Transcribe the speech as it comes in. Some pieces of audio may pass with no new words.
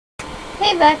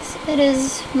Hey Bex, it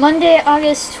is Monday,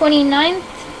 August 29th.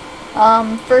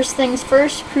 First things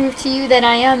first, prove to you that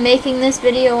I am making this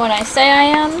video when I say I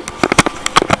am.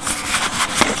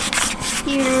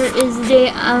 Here is the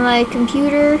date on my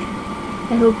computer.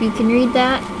 I hope you can read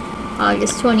that.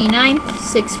 August 29th,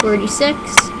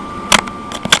 6:46.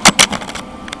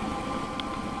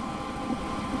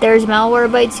 There's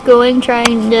Malwarebytes going,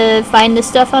 trying to find the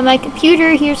stuff on my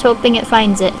computer. Here's hoping it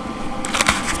finds it.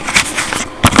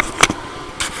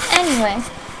 Anyway,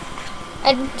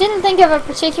 I didn't think of a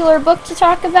particular book to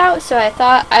talk about, so I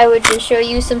thought I would just show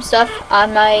you some stuff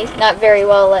on my not very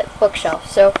well lit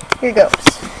bookshelf. So here goes.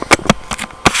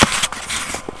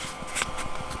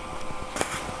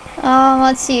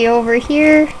 Let's see, over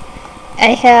here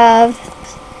I have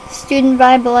Student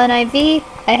Bible NIV.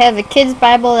 I have a kid's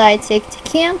Bible that I take to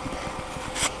camp.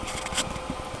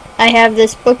 I have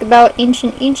this book about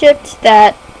ancient Egypt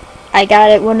that I got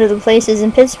at one of the places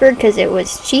in Pittsburgh because it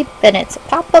was cheap, and it's a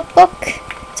pop-up book.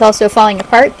 It's also falling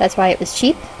apart, that's why it was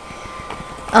cheap.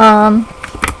 My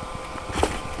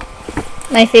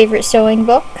favorite sewing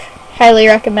book. Highly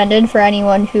recommended for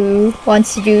anyone who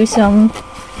wants to do some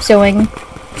sewing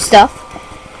stuff.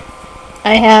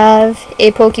 I have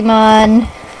a Pokemon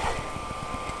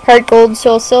Heart Gold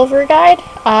Soul Silver guide.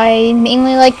 I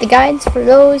mainly like the guides for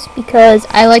those because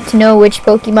I like to know which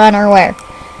Pokemon are where.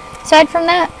 Aside from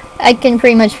that, I can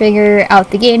pretty much figure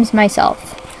out the games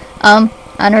myself. On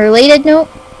a related note,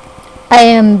 I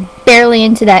am barely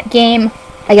into that game.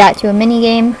 I got to a mini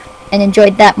game and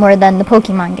enjoyed that more than the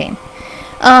Pokemon game.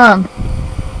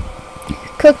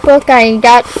 Cookbook I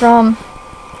got from,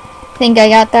 I think I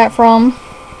got that from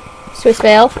Swiss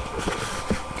Vale.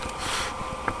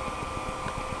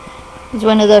 It's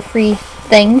one of the free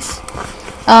things.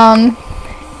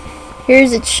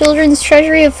 Here's a Children's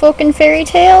Treasury of Folk and Fairy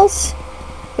Tales,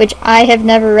 which I have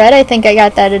never read. I think I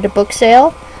got that at a book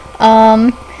sale.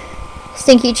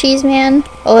 Stinky Cheese Man,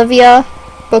 Olivia,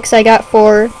 books I got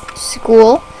for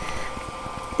school.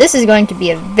 This is going to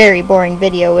be a very boring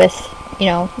video with,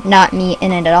 not me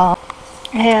in it at all.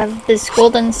 I have this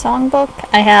Golden Songbook.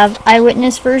 I have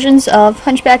eyewitness versions of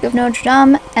Hunchback of Notre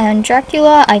Dame and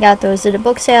Dracula. I got those at a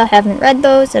book sale. I haven't read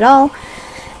those at all.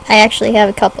 I actually have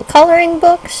a couple coloring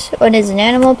books. One is an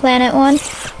Animal Planet one.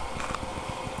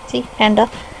 See, panda.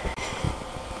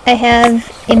 I have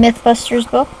a Mythbusters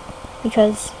book,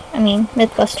 because,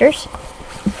 Mythbusters.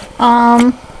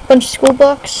 Bunch of school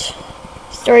books,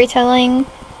 storytelling,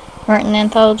 Martin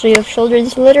Anthology of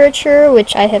Children's Literature,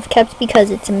 which I have kept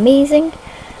because it's amazing.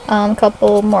 A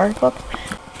couple more books.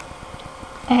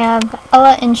 I have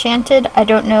Ella Enchanted. I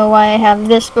don't know why I have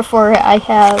this before I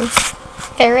have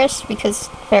Ferris, because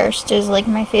Ferris is like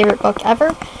my favorite book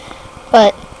ever.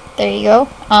 But there you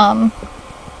go.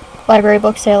 Library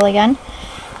book sale again.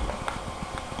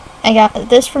 I got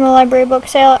this from a library book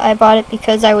sale. I bought it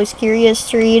because I was curious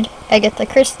to read Agatha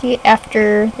Christie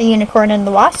after The Unicorn and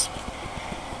the Wasp.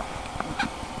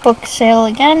 Book sale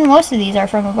again. Most of these are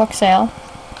from a book sale.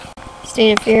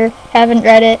 State of Fear. Haven't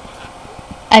read it.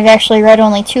 I've actually read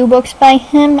only 2 books by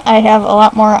him. I have a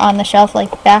lot more on the shelf,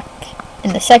 like back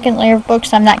in the second layer of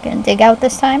books I'm not going to dig out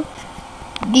this time.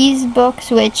 These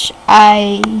books, which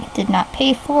I did not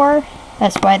pay for,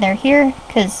 that's why they're here,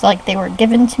 because they were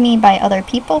given to me by other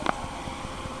people.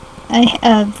 I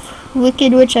have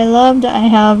Wicked, which I loved. I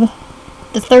have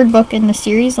the 3rd book in the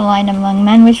series, A Line Among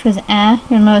Men, which was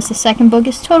You'll notice the 2nd book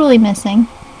is totally missing.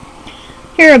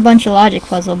 Here are a bunch of logic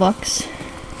puzzle books.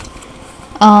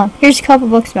 Here's a couple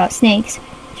books about snakes.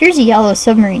 Here's a Yellow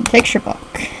Submarine picture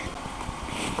book.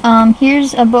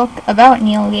 Here's a book about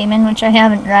Neil Gaiman, which I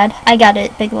haven't read. I got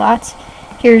it at Big Lots.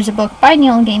 Here's a book by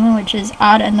Neil Gaiman, which is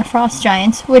Odd and the Frost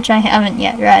Giants, which I haven't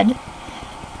yet read.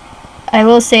 I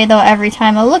will say, though, every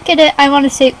time I look at it, I want to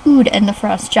say Ood and the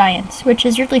Frost Giants, which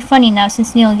is really funny now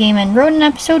since Neil Gaiman wrote an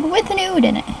episode with an Ood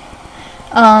in it.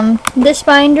 This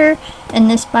binder and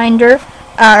this binder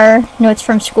are notes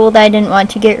from school that I didn't want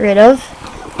to get rid of.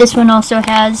 This one also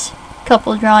has a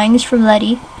couple drawings from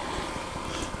Letty.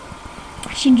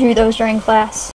 She drew those during class.